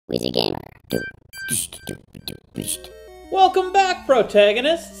WheezyGamer. Welcome back,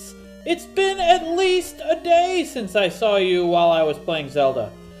 protagonists! It's been at least a day since I saw you while I was playing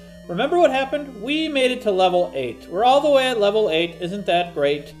Zelda. Remember what happened? We made it to level 8. We're all the way at level 8. Isn't that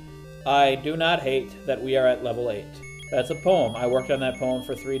great? I do not hate that we are at level 8. That's a poem. I worked on that poem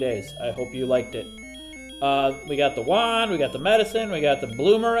for 3 days. I hope you liked it. We got the wand, we got the medicine, we got the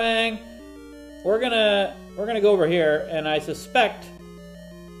bloomerang. We're gonna go over here, and I suspect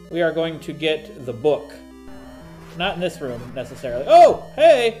we are going to get the book. Not in this room, necessarily. Oh!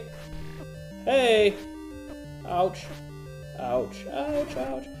 Hey! Hey! Ouch. Ouch. Ouch,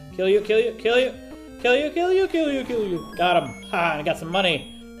 ouch. Kill you, kill you, kill you! Kill you, kill you, kill you, kill you! Got him! Ha! I got some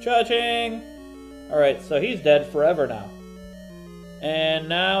money! Cha-ching! Alright, so he's dead forever now. And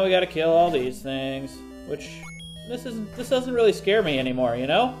now we gotta kill all these things. Which, this doesn't really scare me anymore, you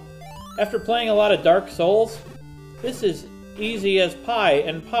know? After playing a lot of Dark Souls, this is easy as pie,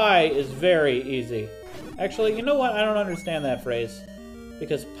 and pie is very easy. Actually, you know what? I don't understand that phrase.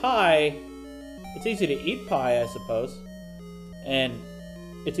 Because pie, it's easy to eat pie, I suppose. And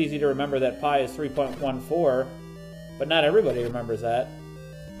it's easy to remember that pi is 3.14, but not everybody remembers that.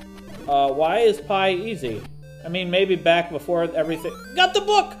 Why is pi easy? I mean, maybe back before everything... Got the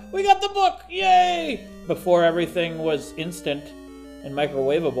book! We got the book! Yay! Before everything was instant and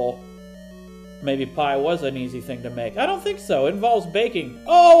microwavable, maybe pie was an easy thing to make. I don't think so. It involves baking.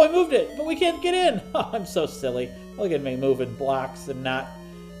 Oh, I moved it, but we can't get in. Oh, I'm so silly. Look at me moving blocks and not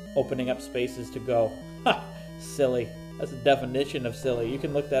opening up spaces to go. Ha! Silly. That's the definition of silly. You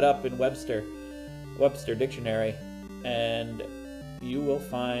can look that up in Webster Dictionary, and you will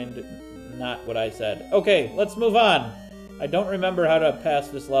find not what I said. Okay, let's move on. I don't remember how to pass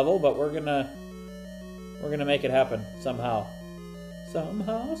this level, but we're gonna make it happen somehow.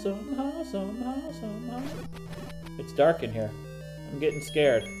 Somehow. It's dark in here. I'm getting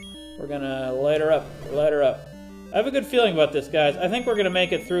scared. We're gonna light her up. Light her up. I have a good feeling about this, guys. I think we're gonna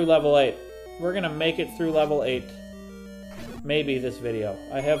make it through level 8. We're gonna make it through level 8. Maybe this video.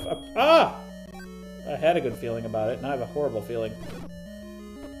 I had a good feeling about it, and I have a horrible feeling.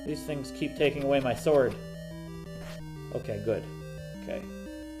 These things keep taking away my sword. Okay, good. Okay.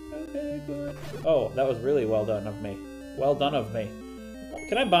 Okay, good. Oh, that was really well done of me. Well done of me.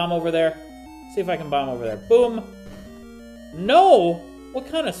 Can I bomb over there? See if I can bomb over there. Boom! No! What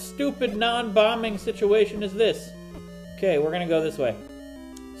kind of stupid non-bombing situation is this? Okay, we're gonna go this way.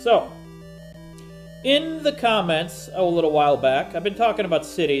 So, in the comments a little while back, I've been talking about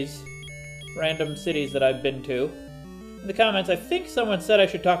cities. Random cities that I've been to. In the comments, I think someone said I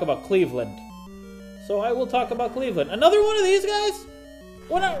should talk about Cleveland. So I will talk about Cleveland. Another one of these guys?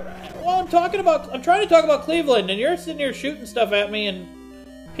 I'm trying to talk about Cleveland, and you're sitting here shooting stuff at me and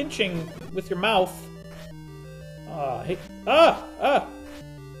pinching with your mouth.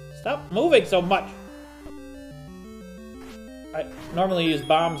 Stop moving so much. I normally use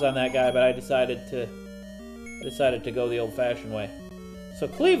bombs on that guy, but I decided to go the old-fashioned way. So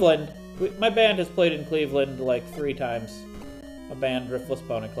Cleveland, my band has played in Cleveland like 3 times. A band, Driftless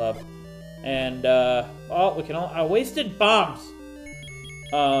Pony Club, and I wasted bombs.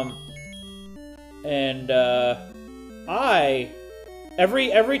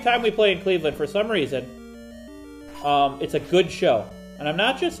 Every time we play in Cleveland, for some reason, it's a good show. And I'm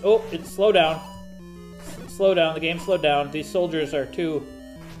not just... Oh, it's slow down. Slow down. The game slowed down. These soldiers are they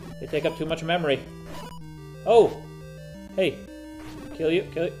take up too much memory. Oh! Hey. Kill you.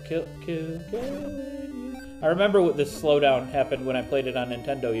 Kill you. I remember what this slowdown happened when I played it on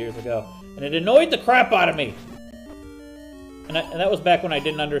Nintendo years ago. And it annoyed the crap out of me! And that was back when I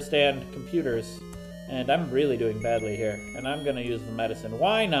didn't understand computers. And I'm really doing badly here. And I'm gonna use the medicine.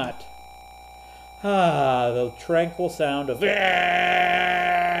 Why not? The tranquil sound of...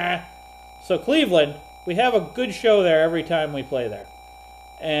 So Cleveland, we have a good show there every time we play there.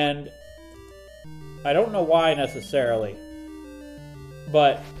 And I don't know why necessarily.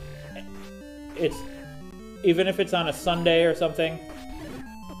 But it's... Even if it's on a Sunday or something,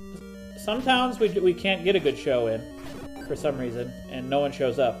 some towns we can't get a good show in. For some reason, and no one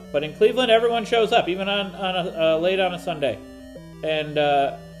shows up. But in Cleveland, everyone shows up, even on late on a Sunday. And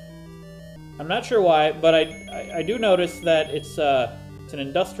I'm not sure why, but I do notice that it's an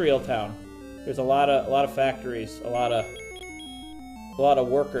industrial town. There's a lot of factories, a lot of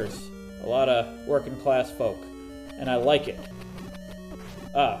workers, a lot of working class folk, and I like it.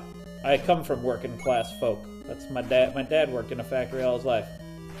 I come from working class folk. That's my dad. My dad worked in a factory all his life,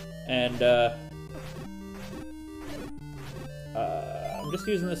 and I'm just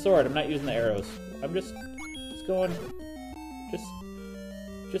using the sword. I'm not using the arrows. I'm just going,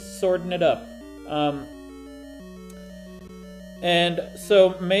 just swording it up. And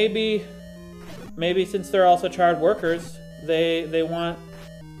so maybe since they're all such hard workers, they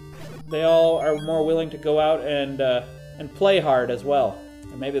all are more willing to go out and play hard as well.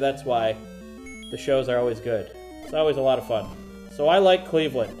 And maybe that's why the shows are always good. It's always a lot of fun. So I like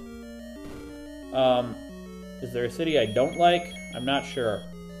Cleveland. Is there a city I don't like? I'm not sure.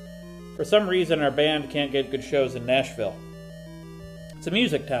 For some reason, our band can't get good shows in Nashville. It's a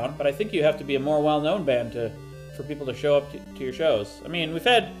music town, but I think you have to be a more well-known band for people to show up to your shows. I mean, we've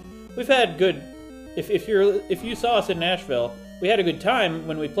had good. If you saw us in Nashville, we had a good time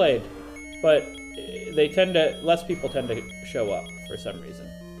when we played, but less people tend to show up for some reason.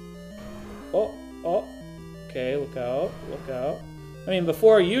 Oh, okay, look out. I mean,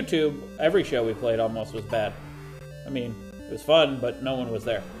 before YouTube, every show we played almost was bad. I mean, it was fun, but no one was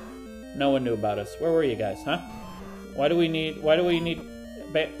there. No one knew about us. Where were you guys, huh? Why do we need to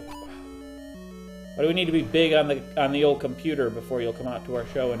be big on the old computer before you'll come out to our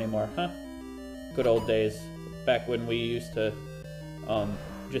show anymore, huh? Good old days, back when we used to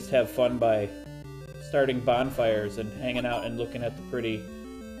just have fun by starting bonfires and hanging out and looking at the pretty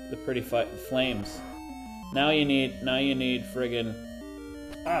flames. Now you need friggin'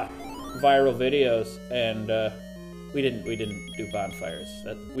 viral videos, and we didn't do bonfires.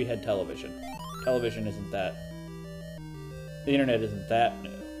 We had television. Television isn't that. The internet isn't that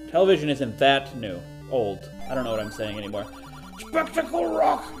new. Television isn't that new. Old. I don't know what I'm saying anymore. Spectacle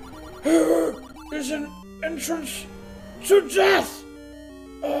Rock! Here is an entrance to death!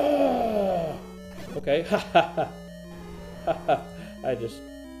 Oh. Okay. I just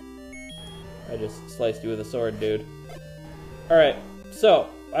sliced you with a sword, dude. Alright, so,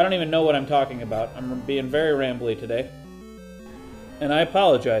 I don't even know what I'm talking about. I'm being very rambly today. And I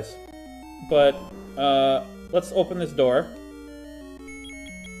apologize. But, let's open this door.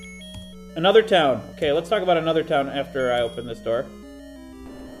 Another town. Okay, let's talk about another town after I open this door.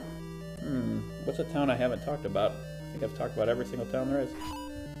 What's a town I haven't talked about? I think I've talked about every single town there is.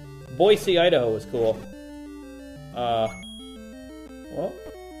 Boise, Idaho was cool. Well,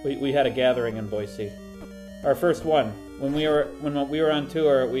 we had a gathering in Boise. Our first one. When we were on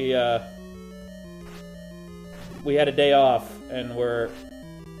tour, we had a day off, and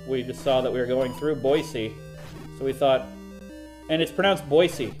we just saw that we were going through Boise, so we thought. And it's pronounced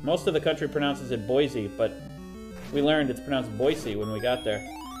Boise. Most of the country pronounces it Boise, but we learned it's pronounced Boise when we got there.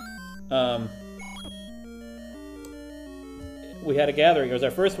 We had a gathering. It was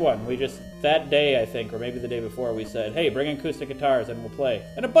our first one. That day, I think, or maybe the day before, we said, hey, bring acoustic guitars and we'll play.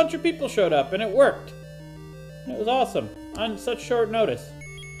 And a bunch of people showed up, and it worked. It was awesome, on such short notice.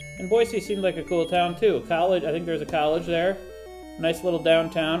 And Boise seemed like a cool town, too. College, I think there's a college there. Nice little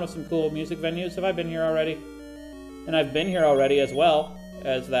downtown with some cool music venues. Have I been here already? And I've been here already as well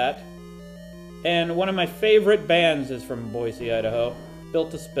as that. And one of my favorite bands is from Boise, Idaho. Built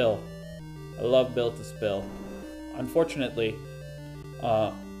to Spill. I love Built to Spill. Unfortunately,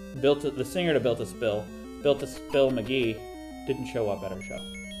 the singer to Built to Spill McGee, didn't show up at our show.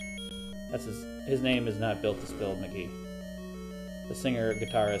 That's his name is not Built to Spill McGee. The singer,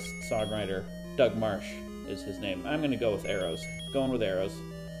 guitarist, songwriter, Doug Marsh is his name. I'm going to go with Arrows. Going with Arrows.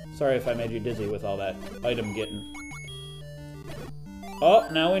 Sorry if I made you dizzy with all that item getting. Oh,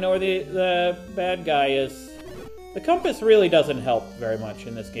 now we know where the bad guy is. The compass really doesn't help very much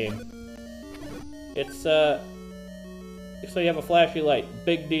in this game. It's, so you have a flashy light.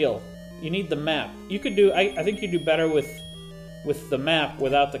 Big deal. You need the map. You could do, I think you do better with the map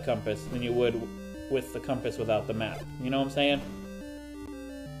without the compass than you would with the compass without the map. You know what I'm saying?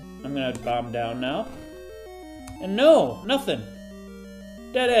 I'm gonna bomb down now. And no! Nothing!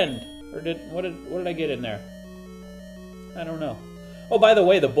 Dead end! Or what did I get in there? I don't know. Oh, by the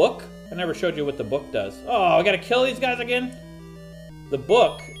way, the book? I never showed you what the book does. Oh, I gotta kill these guys again? The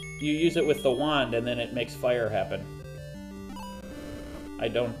book, you use it with the wand and then it makes fire happen. I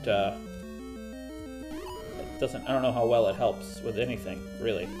don't know how well it helps with anything,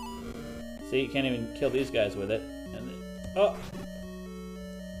 really. See, you can't even kill these guys with it. And oh!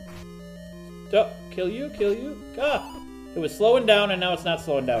 Kill you. Ah! It was slowing down and now it's not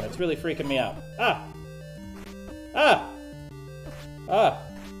slowing down. It's really freaking me out. Ah! I'm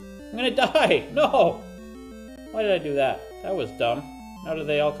gonna die! No! Why did I do that? That was dumb. Now do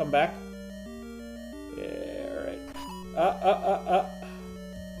they all come back? Yeah, alright.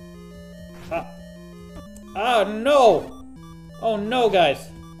 Ah, no! Oh no, guys.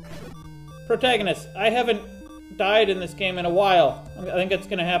 Protagonist, I haven't died in this game in a while. I think it's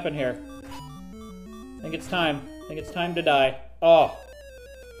gonna happen here. I think it's time. I think it's time to die. Oh.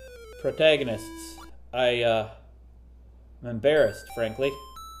 Protagonists. I'm embarrassed, frankly.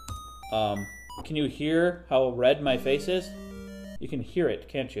 Can you hear how red my face is? You can hear it,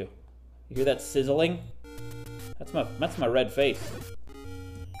 can't you? You hear that sizzling? That's my red face.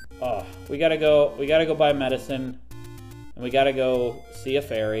 Oh, we gotta go buy medicine. And we gotta go see a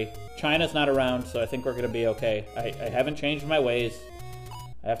fairy. China's not around, so I think we're gonna be okay. I haven't changed my ways.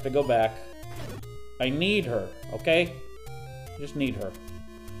 I have to go back. I need her, okay? I just need her.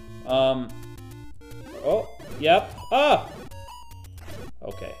 Oh, yep. Ah!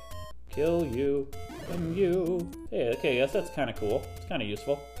 Okay. Kill you and you. Hey, okay, I guess that's kind of cool. It's kind of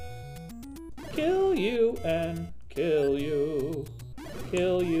useful. Kill you and kill you.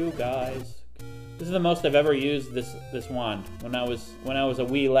 Kill you guys. This is the most I've ever used this wand. When I was a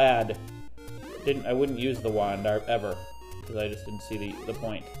wee lad, I wouldn't use the wand ever because I just didn't see the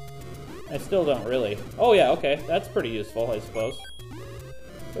point. I still don't really. Oh yeah, okay, that's pretty useful, I suppose.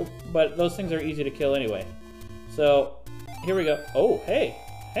 But those things are easy to kill anyway. So here we go. Oh hey,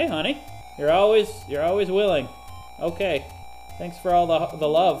 honey, you're always willing. Okay, thanks for all the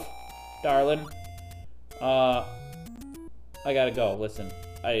love, darling. I gotta go. Listen,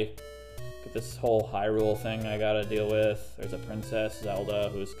 I got this whole Hyrule thing I gotta deal with. There's a Princess Zelda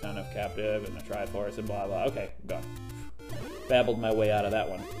who's kind of captive in the Triforce and blah blah. Okay, I'm gone. Babbled my way out of that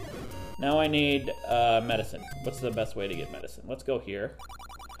one. Now I need medicine. What's the best way to get medicine? Let's go here.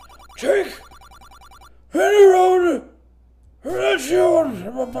 Take any road. We're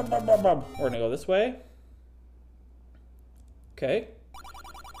gonna go this way. Okay.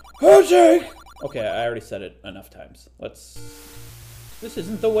 Okay, I already said it enough times. This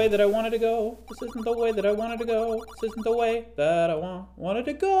isn't the way that I wanted to go. This isn't the way that I wanted to go. This isn't the way that I wanted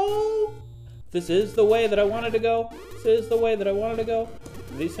to go. This is the way that I wanted to go. This is the way that I wanted to go.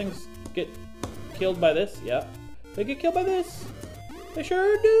 These things get killed by this. Yeah. They get killed by this. They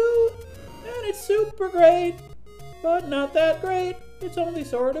sure do. And it's super great. But not that great. It's only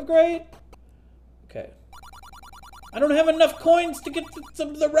sort of great. Okay. I don't have enough coins to get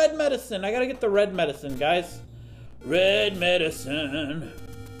some of the red medicine. I gotta get the red medicine, guys. Red medicine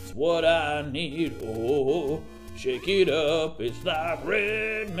is what I need. Oh, shake it up. It's like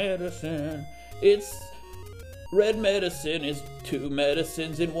red medicine. Red medicine is 2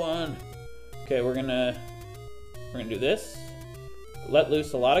 medicines in 1. Okay, we're gonna do this. Let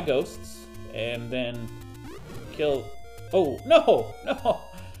loose a lot of ghosts, and then kill. Oh no!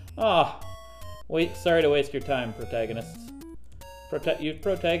 Ah. Wait, sorry to waste your time, protagonists. You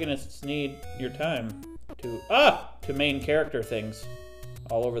protagonists need your time to main character things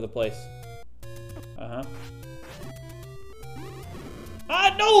all over the place.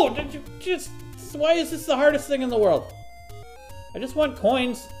 No! Did you just... Why is this the hardest thing in the world? I just want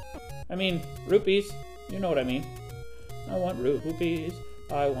coins. I mean, rupees. You know what I mean. I want rupees.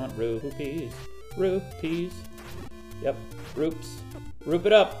 I want rupees. Rupees. Yep, roops. Roop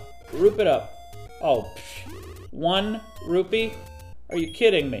it up. Roop it up. Oh, psh. 1 rupee? Are you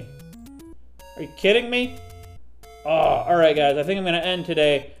kidding me? Are you kidding me? Oh, alright guys, I think I'm going to end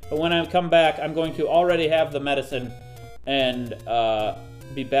today, but when I come back, I'm going to already have the medicine and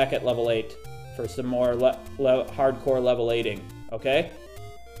be back at level 8 for some more hardcore level 8ing, okay?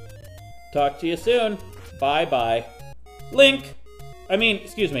 Talk to you soon. Bye-bye.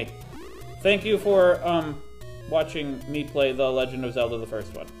 Excuse me. Thank you for watching me play The Legend of Zelda, the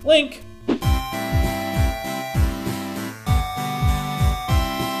first one. Link!